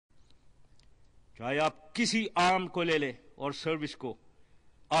चाहे आप किसी आर्म को ले लें और सर्विस को,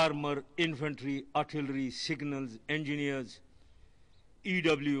 armour, infantry, artillery, signals, engineers,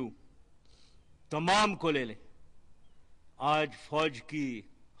 EW, तमाम को ले लें, आज फौज की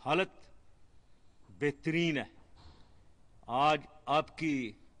हालत बेहतरीन है। आज आपकी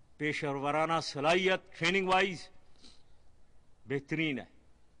पेशेवराना सलाहियत ट्रेनिंग वाइज बेहतरीन है।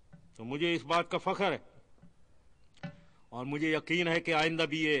 तो मुझे इस बात का फख्र है और मुझे यकीन है कि आइंदा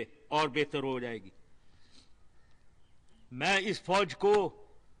भी ये और बेहतर हो जाएगी। मैं इस फौज को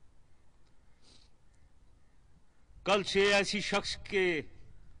कल से ऐसी शख्स के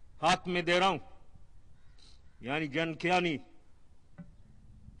हाथ में दे रहा हूं, यानी जनकियानी,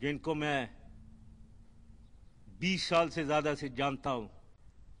 जिनको मैं 20 साल से ज्यादा से जानता हूं।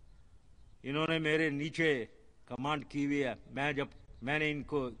 इन्होंने मेरे नीचे कमांड की हुई है। मैंने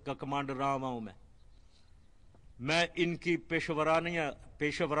इनको का कमांडर रहा हूं। मैं इनकी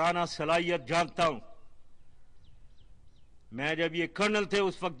पेशेवराना सलाहियत जानता हूं। मैं जब ये कर्नल थे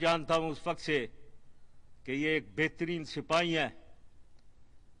उस वक्त जानता हूं, उस वक्त से, कि ये एक बेहतरीन सिपाही है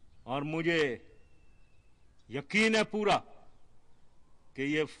और मुझे यकीन है पूरा कि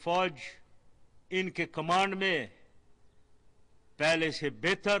ये फौज इनके कमांड में पहले से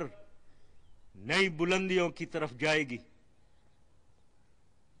बेहतर नई बुलंदियों की तरफ जाएगी।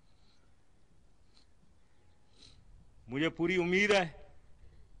 मुझे पूरी उम्मीद है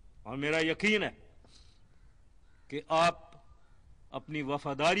और मेरा यकीन है कि आप अपनी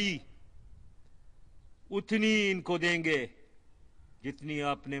वफादारी उतनी इनको देंगे जितनी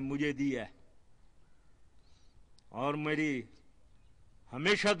आपने मुझे दी है। और मेरी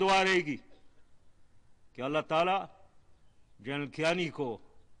हमेशा दुआ रहेगी कि अल्लाह ताला जनरल कियानी को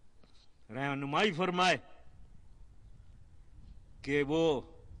रहनुमाई फरमाए कि वो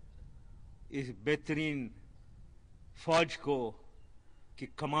इस बेहतरीन फौज को की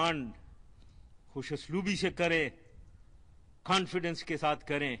कमांड खुशअस्लूबी से करें, कॉन्फिडेंस के साथ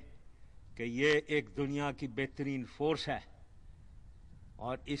करें कि ये एक दुनिया की बेहतरीन फोर्स है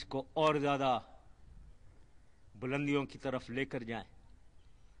और इसको और ज्यादा बुलंदियों की तरफ लेकर जाएं।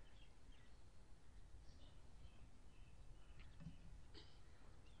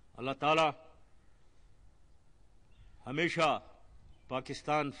 अल्लाह ताला हमेशा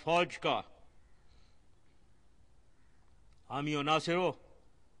पाकिस्तान फौज का हामी और नासिर हो।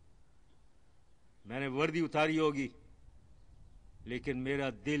 मैंने वर्दी उतारी होगी, लेकिन मेरा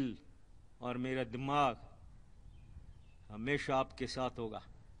दिल और मेरा दिमाग हमेशा आपके साथ होगा,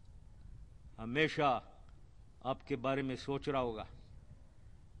 हमेशा आपके बारे में सोच रहा होगा,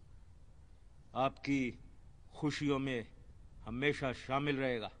 आपकी खुशियों में हमेशा शामिल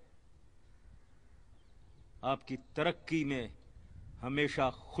रहेगा, आपकी तरक्की में हमेशा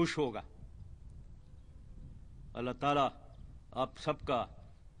खुश होगा। अल्लाह ताला आप सबका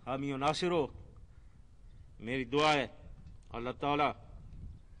हामी और नासिर हो। मेरी दुआ है अल्लाह ताला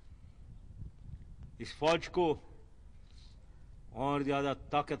इस फौज को और ज्यादा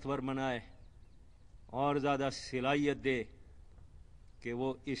ताकतवर बनाए और ज्यादा सलाहियत दे कि वो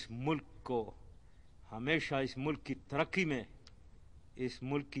इस मुल्क को हमेशा, इस मुल्क की तरक्की में, इस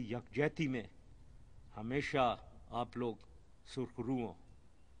मुल्क की यकजहती में हमेशा आप लोग सुरखरू हों।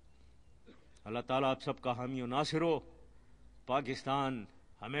 अल्लाह ताला आप सबका हामी और नासिर हो। पाकिस्तान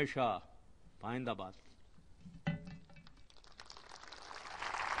हमेशा पाइंदाबाद।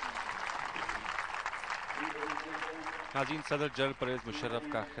 नाज़रीन, सदर जनरल परवेज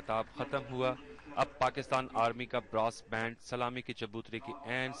मुशर्रफ का खिताब खत्म हुआ। अब पाकिस्तान आर्मी का ब्रास बैंड सलामी के चबूतरे के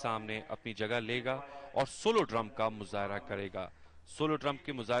ऐन सामने अपनी जगह लेगा और सोलो ड्रम का मुजाहरा करेगा। सोलो ड्रम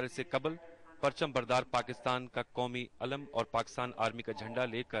के मुजाहरे से कबल परचम बरदार पाकिस्तान का कौमी अलम और पाकिस्तान आर्मी का झंडा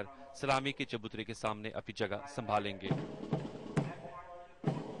लेकर सलामी के चबूतरे के सामने अपनी जगह संभालेंगे।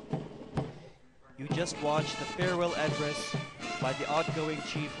 You just watched the farewell address by the outgoing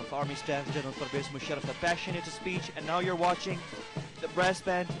Chief of Army Staff, General Perwez Musharaf, a passionate speech, and now you're watching the brass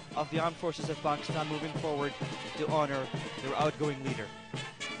band of the Armed Forces of Pakistan moving forward to honor their outgoing leader.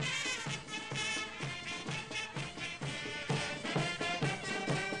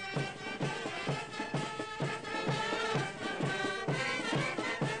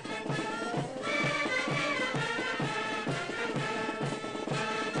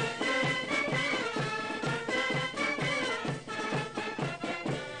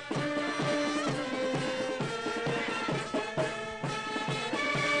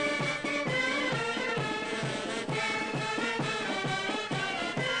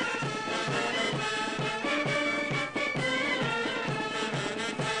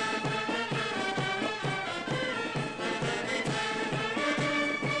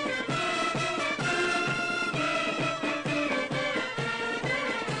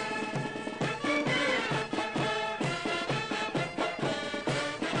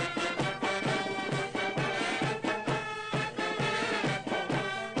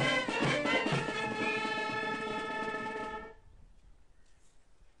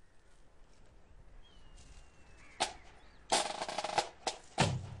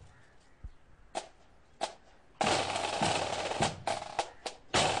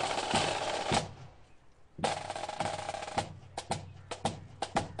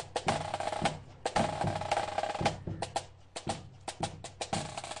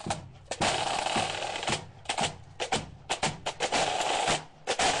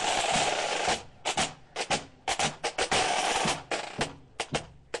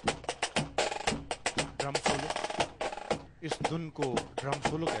 Drum solo, इस धुन को drum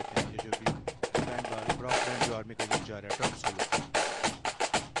solo कहते हैं। ये जो भी band brass band जो army का यूज जा रहा है, ड्रम सोलो।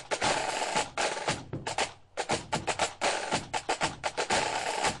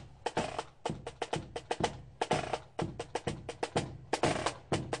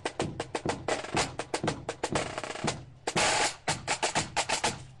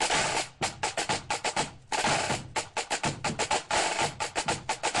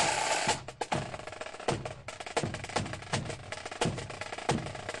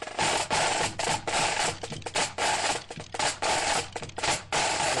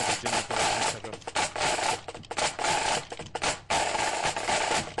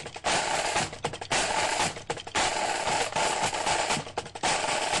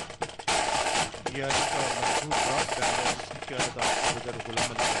 ये आज का मशहूर ब्रास बैंड है, जिसकी क़यादत गुलाम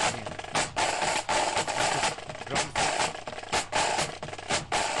अली करनी है।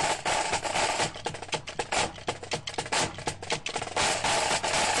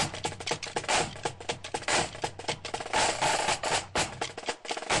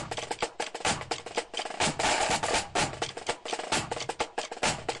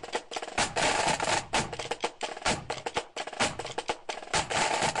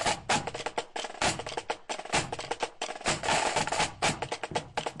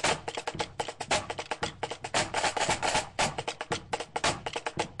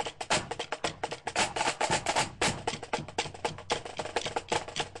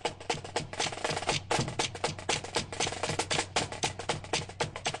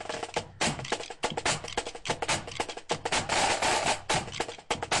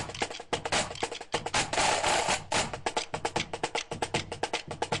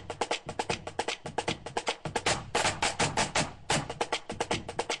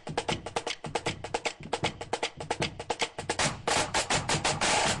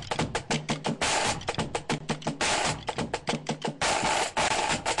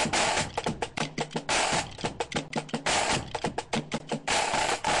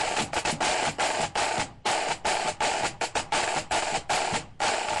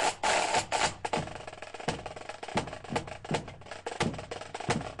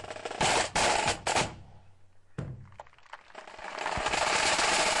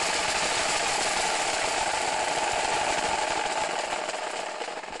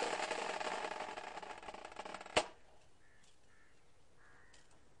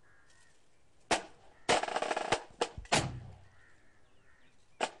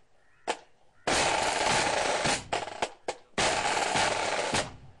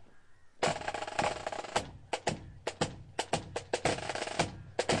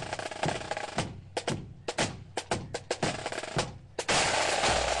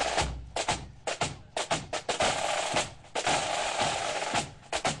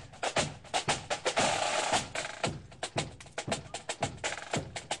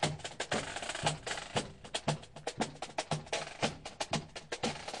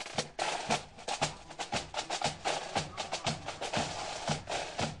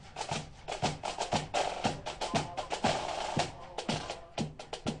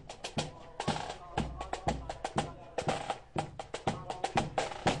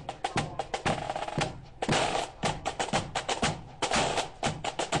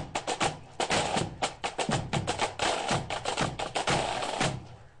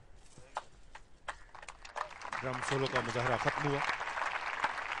 ड्रम सोलो का मुजाहरा खत्म हुआ।